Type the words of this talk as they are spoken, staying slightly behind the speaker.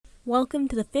Welcome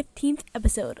to the 15th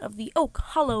episode of the Oak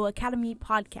Hollow Academy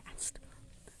podcast.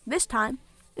 This time,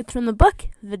 it's from the book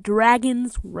The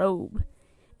Dragon's Robe.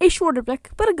 A shorter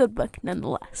book, but a good book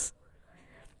nonetheless.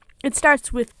 It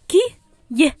starts with Ki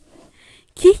Ye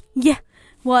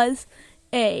was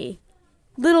a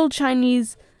little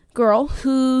Chinese girl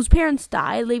whose parents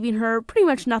died, leaving her pretty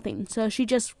much nothing. So she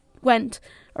just went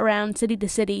around city to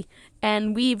city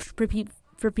and weaved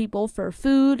for people for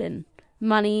food and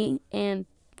money and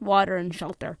water and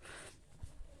shelter.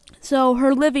 So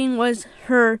her living was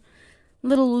her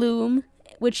little loom,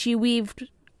 which she weaved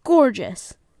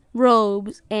gorgeous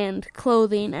robes and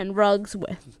clothing and rugs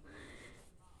with.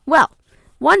 Well,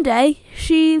 one day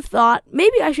she thought,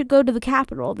 maybe I should go to the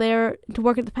capital there to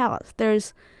work at the palace.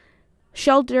 There's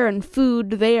shelter and food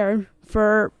there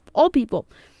for all people.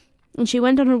 And she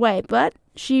went on her way, but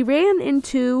she ran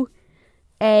into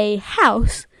a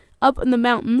house up in the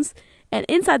mountains, and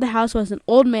inside the house was an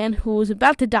old man who was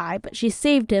about to die, but she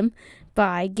saved him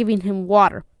by giving him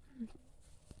water.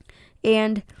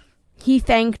 And he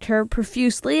thanked her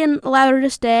profusely and allowed her to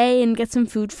stay and get some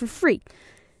food for free.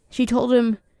 She told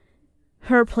him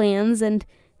her plans, and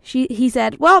he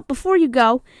said, well, before you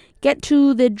go, get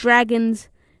to the dragon's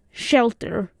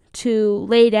shelter to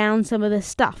lay down some of this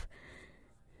stuff.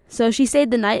 So she stayed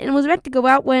the night and was about to go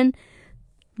out when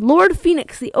Lord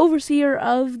Phoenix, the overseer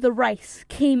of the rice,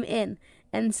 came in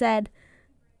and said,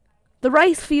 the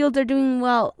rice fields are doing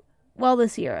well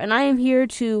this year, and I am here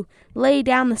to lay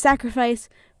down the sacrifice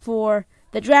for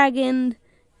the dragon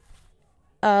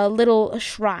little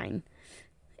shrine.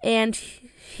 And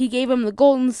he gave him the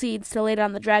golden seeds to lay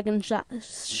down the dragon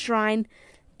shrine,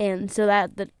 and so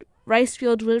that the rice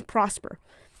fields would prosper.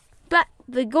 But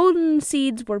the golden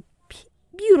seeds were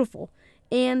beautiful,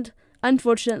 and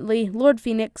unfortunately, Lord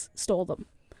Phoenix stole them.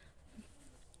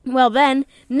 Well then,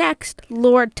 next,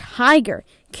 Lord Tiger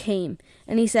came,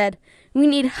 and he said, we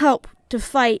need help to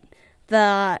fight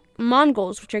the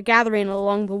Mongols, which are gathering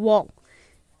along the wall.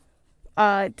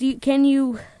 Can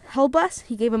you help us?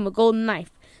 He gave him a golden knife.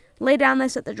 Lay down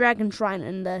this at the dragon shrine,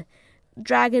 and the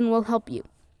dragon will help you.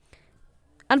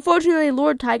 Unfortunately,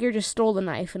 Lord Tiger just stole the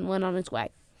knife and went on his way.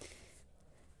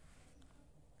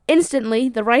 Instantly,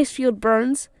 the rice field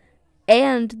burns,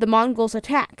 and the Mongols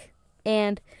attack,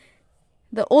 and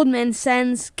the old man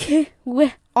sends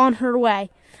Ki-wi on her way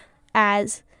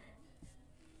as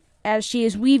she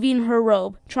is weaving her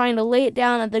robe, trying to lay it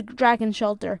down at the dragon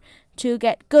shelter to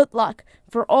get good luck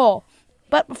for all.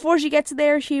 But before she gets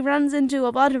there, she runs into a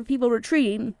lot of people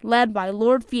retreating, led by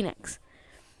Lord Phoenix.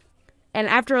 And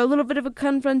after a little bit of a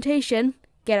confrontation,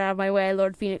 get out of my way,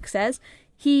 Lord Phoenix says,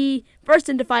 he bursts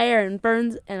into fire and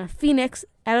burns, and a phoenix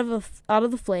out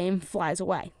of the flame flies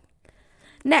away.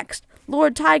 Next,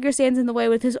 Lord Tiger stands in the way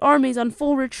with his armies on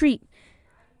full retreat.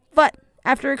 But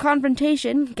after a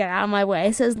confrontation, get out of my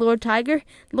way, says Lord Tiger.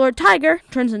 Lord Tiger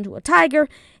turns into a tiger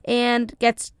and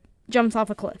jumps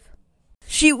off a cliff.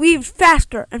 She weaved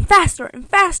faster and faster and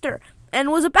faster,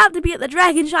 and was about to be at the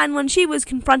dragon shrine when she was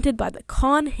confronted by the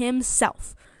Khan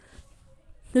himself,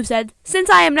 who said, since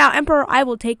I am now emperor, I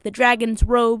will take the dragon's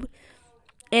robe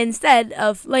instead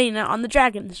of laying it on the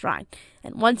dragon's shrine.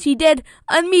 And once he did,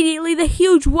 immediately the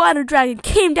huge water dragon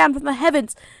came down from the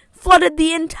heavens, flooded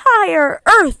the entire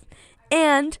earth,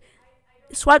 and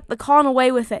swept the Khan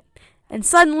away with it. And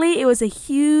suddenly it was a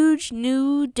huge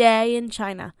new day in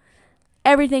China.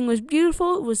 Everything was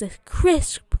beautiful. It was a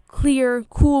crisp, clear,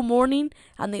 cool morning,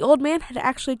 and the old man had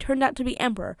actually turned out to be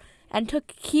emperor and took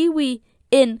Kiwi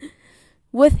in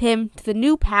with him to the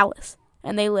new palace,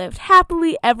 and they lived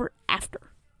happily ever after.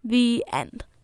 The end.